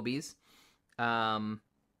the Willoughbys.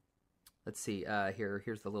 Let's see,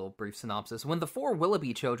 here's the little brief synopsis. When the 4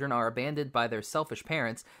 Willoughby children are abandoned by their selfish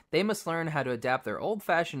parents, they must learn how to adapt their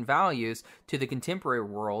old-fashioned values to the contemporary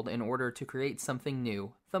world in order to create something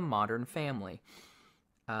new, the modern family.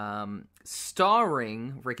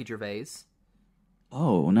 Starring Ricky Gervais.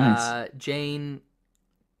 Oh, nice. Jane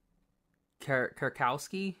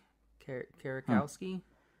Krakowski? Krakowski?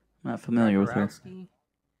 Not familiar with her.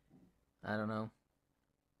 I don't know.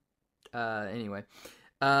 Anyway.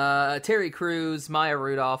 Terry Crews, Maya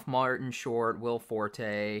Rudolph, Martin Short, Will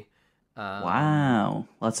Forte. Wow.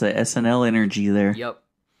 Lots of SNL energy there. Yep.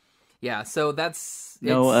 Yeah, so that's...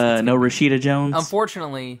 No Rashida Jones?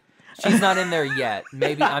 Unfortunately, she's not in there yet.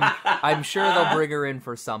 Maybe, I'm sure they'll bring her in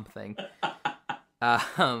for something.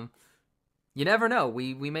 You never know.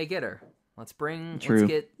 We may get her. Let's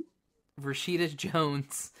get Rashida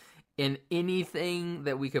Jones in anything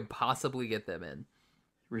that we could possibly get them in.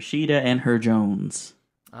 Rashida and her Jones.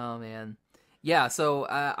 Oh man, yeah. So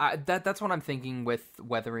that's what I'm thinking with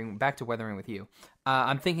Weathering. Back to Weathering with You.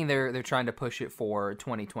 I'm thinking they're trying to push it for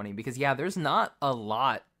 2020 because there's not a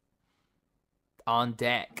lot on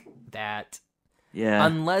deck that. Yeah.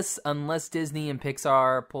 Unless Disney and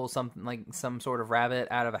Pixar pull something like some sort of rabbit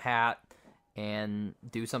out of a hat and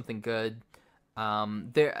do something good.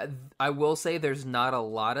 I will say there's not a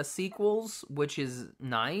lot of sequels, which is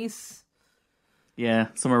nice. Yeah,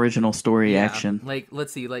 some original story action. Like,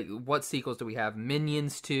 let's see, like, what sequels do we have?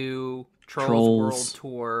 Minions 2, Trolls World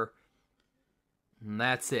Tour, and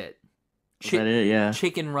that's it. Is that it? Yeah.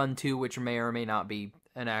 Chicken Run 2, which may or may not be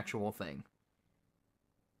an actual thing.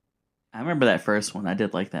 I remember that first one. I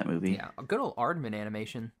did like that movie. Yeah, a good old Aardman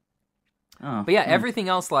animation. Oh, but yeah, everything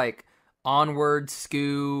else like Onward,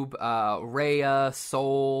 Scoob, Raya,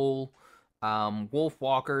 Soul,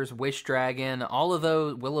 Wolfwalkers, Wish Dragon, all of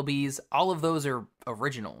those, Willoughbys, all of those are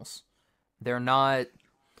originals. They're not,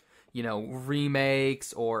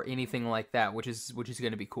 remakes or anything like that, which is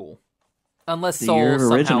going to be cool. Unless the Soul year of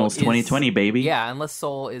somehow originals, is, 2020, baby. Yeah, unless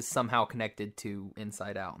Soul is somehow connected to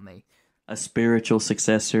Inside Out, and a spiritual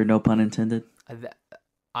successor, no pun intended.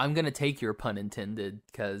 I'm gonna take your pun intended,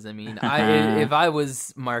 because I mean, if I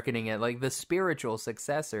was marketing it like the spiritual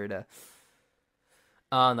successor to,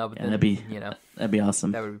 oh no, but then, that'd be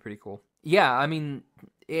awesome. That would be pretty cool. Yeah, I mean,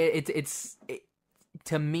 it's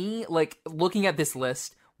to me, like, looking at this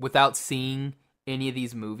list without seeing any of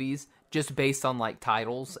these movies, just based on like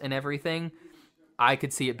titles and everything, I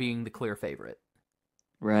could see it being the clear favorite.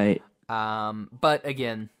 Right. But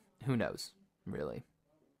again, who knows, really?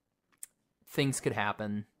 Things could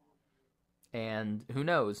happen. And who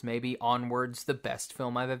knows, maybe Onward's the best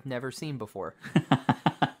film I've never seen before.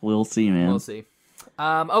 We'll see, man. We'll see.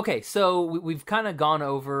 Okay, so we've kind of gone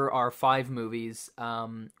over our 5 movies.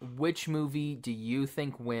 Which movie do you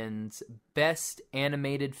think wins Best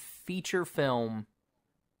Animated Feature Film?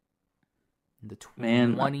 The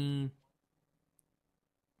 20...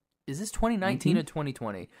 Is this 2019 or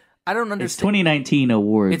 2020? I don't understand. It's 2019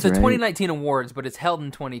 awards. It's a 2019 awards, but it's held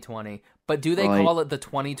in 2020. But do they call it the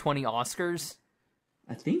 2020 Oscars?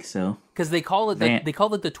 I think so. Because they call it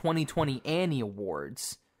the 2020 Annie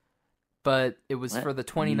Awards, but it was for the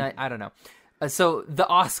 29. I don't know. So the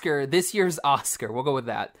Oscar, this year's Oscar, we'll go with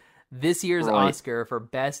that. This year's Oscar for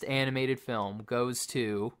Best Animated Film goes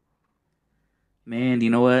to. Man,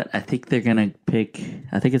 you know what? I think they're gonna pick.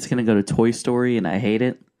 I think it's gonna go to Toy Story, and I hate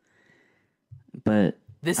it. But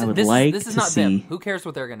this I would is not see. them. Who cares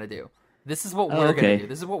what they're gonna do? This is what we're gonna do.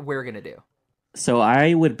 This is what we're gonna do. So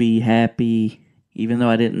I would be happy, even though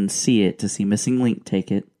I didn't see it, to see Missing Link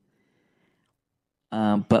take it.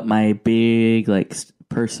 But my big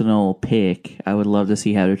personal pick, I would love to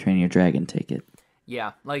see How to Train Your Dragon take it.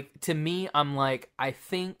 Yeah, like, to me, I'm like, I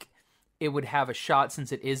think it would have a shot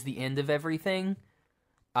since it is the end of everything.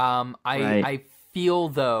 I feel,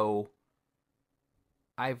 though,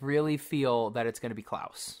 I really feel that it's going to be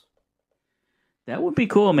Klaus. That would be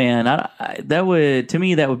cool, man. That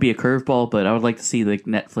would be a curveball, but I would like to see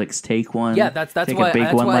Netflix take one. Yeah, that's why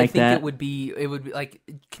I think that. it would be like.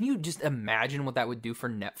 Can you just imagine what that would do for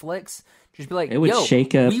Netflix? Just be like, it would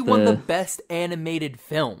shake up. We won the best animated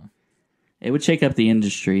film. It would shake up the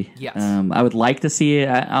industry. Yes, I would like to see it.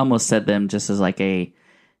 I almost said them just as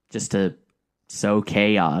just to sow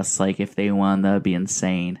chaos. Like, if they won, that would be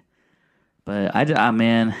insane. But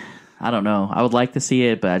man. I don't know. I would like to see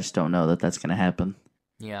it, but I just don't know that that's going to happen.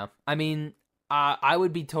 Yeah. I mean, I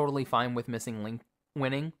would be totally fine with Missing Link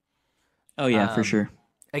winning. Oh, yeah, for sure.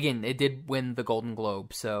 Again, it did win the Golden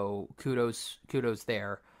Globe, so kudos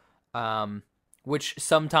there. Which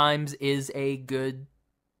sometimes is a good,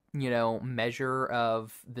 measure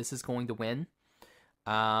of this is going to win.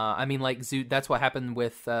 I mean, like, that's what happened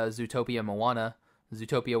with Zootopia Moana.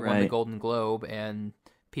 Zootopia won the Golden Globe, and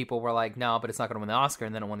people were like, no, but it's not going to win the Oscar,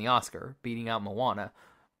 and then it won the Oscar, beating out Moana,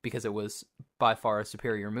 because it was by far a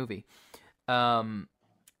superior movie.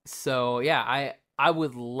 So, yeah, I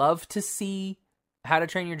would love to see How to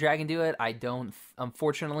Train Your Dragon do it. I don't,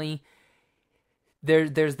 unfortunately,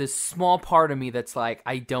 there's this small part of me that's like,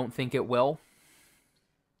 I don't think it will.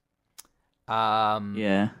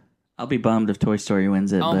 Yeah. I'll be bummed if Toy Story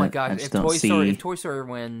wins it. Oh my god, if Toy Story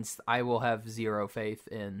wins, I will have zero faith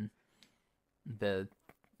in the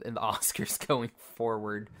Oscars going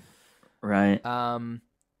forward. Right.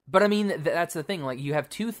 But I mean, that's the thing. Like, you have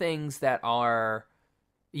two things that are,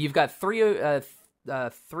 you've got three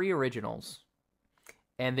originals,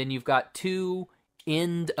 and then you've got two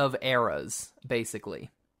end of eras, basically.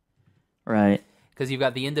 Right. Because you've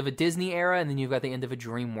got the end of a Disney era, and then you've got the end of a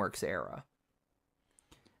DreamWorks era.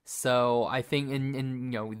 So I think,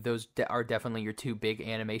 and those are definitely your two big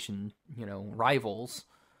animation, rivals.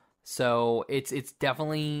 So it's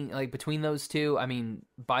definitely, like, between those two. I mean,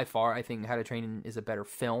 by far, I think How to Train is a better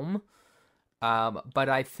film. But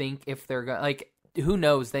I think if they're going, like, who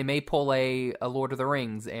knows? They may pull a Lord of the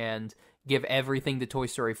Rings and give everything to Toy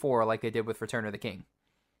Story 4 like they did with Return of the King.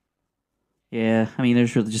 Yeah, I mean,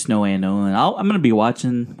 there's really just no way of knowing. I'm going to be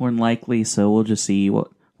watching more than likely, so we'll just see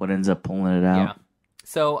what ends up pulling it out. Yeah.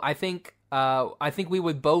 So I think we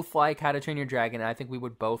would both like How to Train Your Dragon, and I think we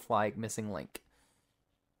would both like Missing Link.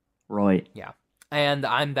 Right. Yeah. And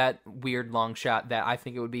I'm that weird long shot that I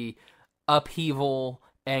think it would be upheaval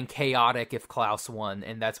and chaotic if Klaus won,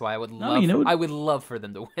 and that's why I would love I would love for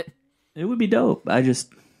them to win. It would be dope. I don't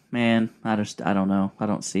know. I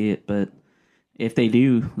don't see it, but if they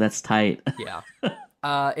do, that's tight. Yeah.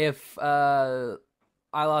 If I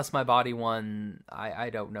Lost My Body won, I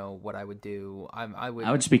don't know what I would do. I would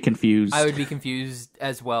just be confused. I would be confused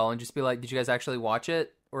as well and just be like, did you guys actually watch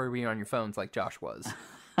it? Or were you on your phones like Josh was?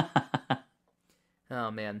 Oh,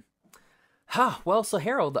 man. Well, so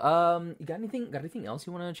Harold, you got anything else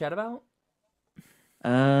you want to chat about?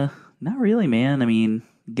 Not really, man. I mean,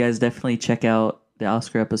 you guys definitely check out the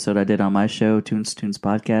Oscar episode I did on my show, Toons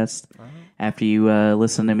Podcast. After you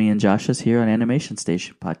listen to me and Josh's here on Animation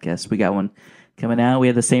Station Podcast. We got one coming out. We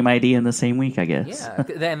had the same idea in the same week, I guess.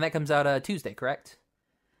 Yeah, and that comes out Tuesday, correct?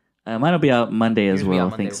 Mine will be out Monday as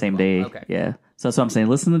well. I think same day. Okay. Yeah. So that's what I'm saying.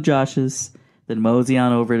 Listen to Josh's, then mosey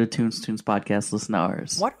on over to Toons Podcast. Listen to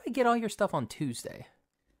ours. Why do I get all your stuff on Tuesday?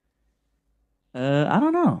 I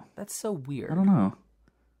don't know. That's so weird. I don't know.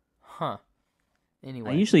 Huh.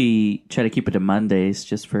 Anyway, I usually try to keep it to Mondays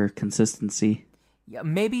just for consistency. Yeah,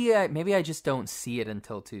 maybe I just don't see it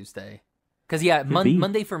until Tuesday. Because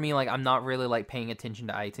Monday for me, like I'm not really like paying attention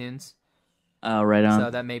to iTunes. Right on.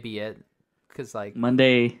 So that may be it. Because like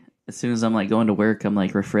Monday, as soon as I'm like going to work, I'm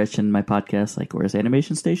like refreshing my podcast. Like, where's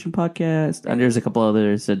Animation Station Podcast? And there's a couple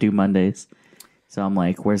others that do Mondays. So I'm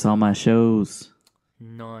like, where's all my shows?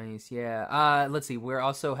 Nice, yeah. Let's see. We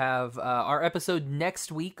also have our episode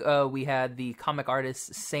next week. We had the comic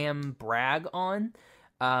artist Sam Bragg on.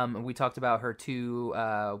 We talked about her two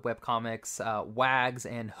webcomics, Wags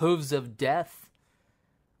and Hooves of Death.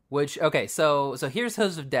 Which, okay, so here's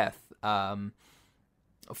Hooves of Death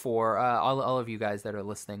for all of you guys that are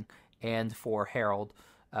listening, and for Harold,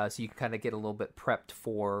 so you can kind of get a little bit prepped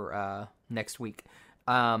for next week.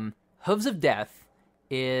 Hooves of Death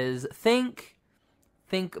is think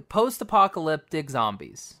post-apocalyptic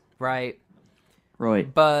zombies, right?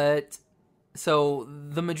 Right. But so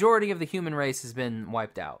the majority of the human race has been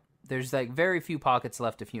wiped out. There's like very few pockets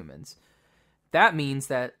left of humans. That means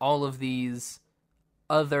that all of these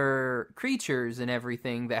other creatures and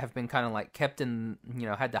everything that have been kind of like kept in,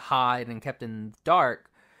 had to hide and kept in the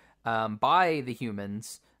dark by the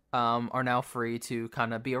humans are now free to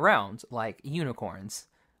kind of be around, like unicorns,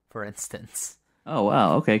 for instance. Oh,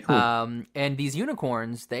 wow. Okay, cool. And these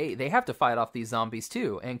unicorns, they have to fight off these zombies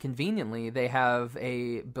too. And conveniently, they have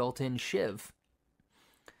a built-in shiv.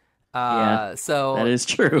 Yeah, so that is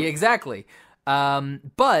true. Yeah, exactly.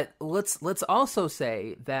 But let's also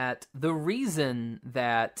say that the reason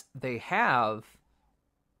that they have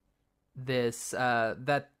this,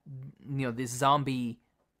 this zombie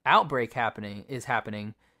outbreak happening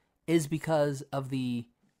is because of the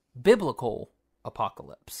biblical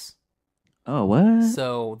apocalypse. Oh, what?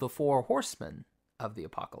 So the 4 horsemen of the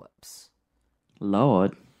apocalypse.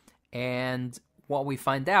 Lord. And what we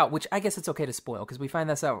find out, which I guess it's okay to spoil because we find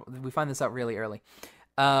this out really early.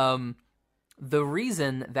 The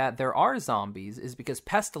reason that there are zombies is because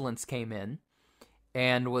Pestilence came in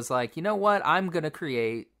and was like, you know what? I'm going to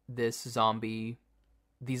create these zombies.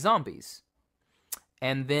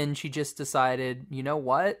 And then she just decided, you know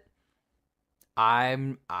what?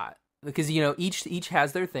 Because, each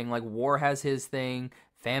has their thing. Like, War has his thing,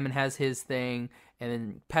 Famine has his thing, and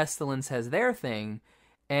then Pestilence has their thing.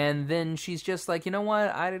 And then she's just like, you know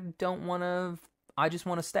what? I just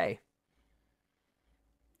want to stay.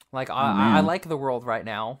 Like, I like the world right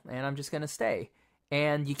now, and I'm just going to stay.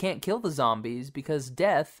 And you can't kill the zombies because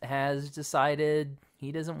Death has decided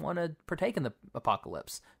he doesn't want to partake in the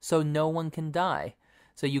apocalypse. So no one can die.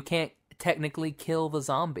 So you can't technically kill the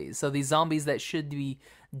zombies. So these zombies that should be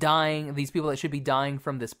dying, these people that should be dying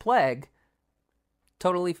from this plague,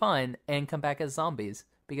 totally fine and come back as zombies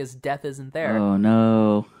because Death isn't there. Oh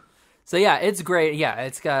no. So yeah, it's great. Yeah,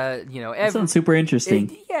 it's got, that sounds super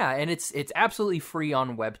interesting. And it's absolutely free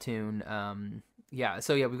on Webtoon.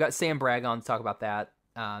 So we've got Sam Bragg on to talk about that.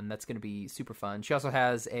 That's going to be super fun. She also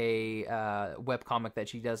has a webcomic that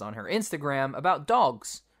she does on her Instagram about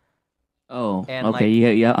dogs. Oh, and okay,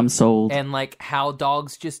 yeah, I'm sold. And like how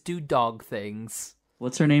dogs just do dog things.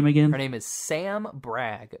 What's her name again? Her name is Sam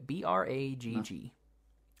Bragg, Bragg.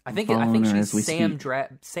 I think she's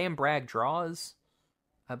Sam Bragg Draws,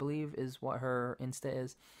 I believe is what her Insta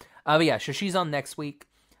is. But yeah, so she's on next week.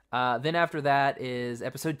 Then after that is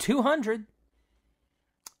episode 200.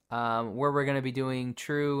 where we're going to be doing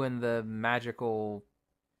True and the magical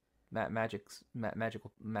magic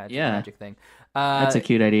thing. That's a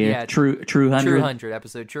cute idea. Yeah, True 100. True 100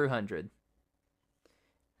 episode. True 100.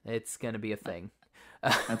 It's going to be a thing.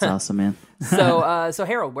 That's awesome, man. So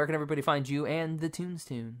Harold, where can everybody find you and the Toons?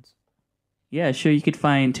 Yeah, sure. You could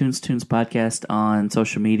find Toons Podcast on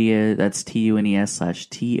social media. That's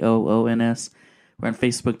TUNES/TOONS. We're on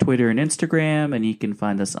Facebook, Twitter, and Instagram, and you can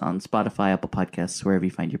find us on Spotify, Apple Podcasts, wherever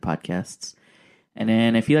you find your podcasts. And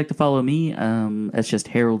then if you'd like to follow me, that's just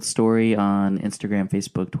Harold Story on Instagram,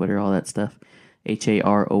 Facebook, Twitter, all that stuff.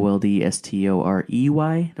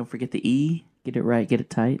 HAROLDSTOREY. Don't forget the E. Get it right, get it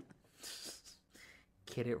tight.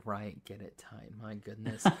 Get it right, get it tight. My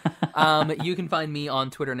goodness. You can find me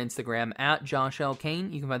on Twitter and Instagram at Josh L.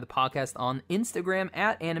 Kane. You can find the podcast on Instagram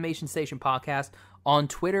at Animation Station Podcast, on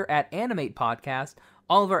Twitter at Animate Podcast.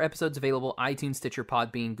 All of our episodes available iTunes, Stitcher,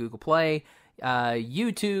 Podbean, Google Play,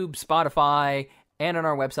 YouTube, Spotify, and on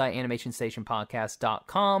our website,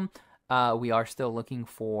 animationstationpodcast.com. We are still looking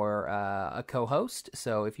for a co-host.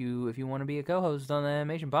 So if you want to be a co-host on the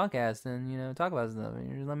Animation Podcast and talk about stuff,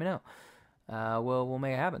 just let me know. We'll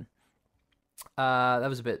make it happen. That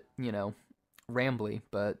was a bit, rambly,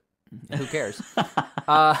 but who cares?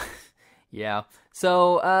 Yeah.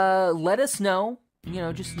 So, let us know,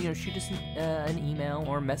 just, shoot us an email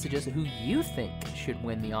or message us who you think should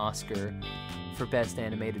win the Oscar for Best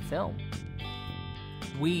Animated Film.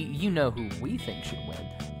 You know who we think should win.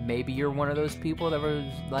 Maybe you're one of those people that was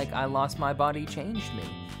like, I lost my body, changed me.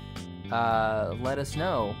 Let us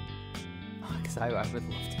know. Because I would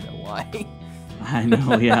love to know why. I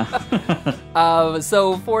know, yeah.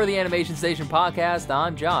 So for the Animation Station Podcast,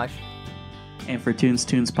 I'm Josh. And for Toons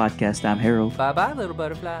Podcast, I'm Harold. Bye-bye, little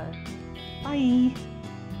butterfly. Bye. And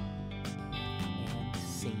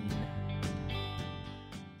scene.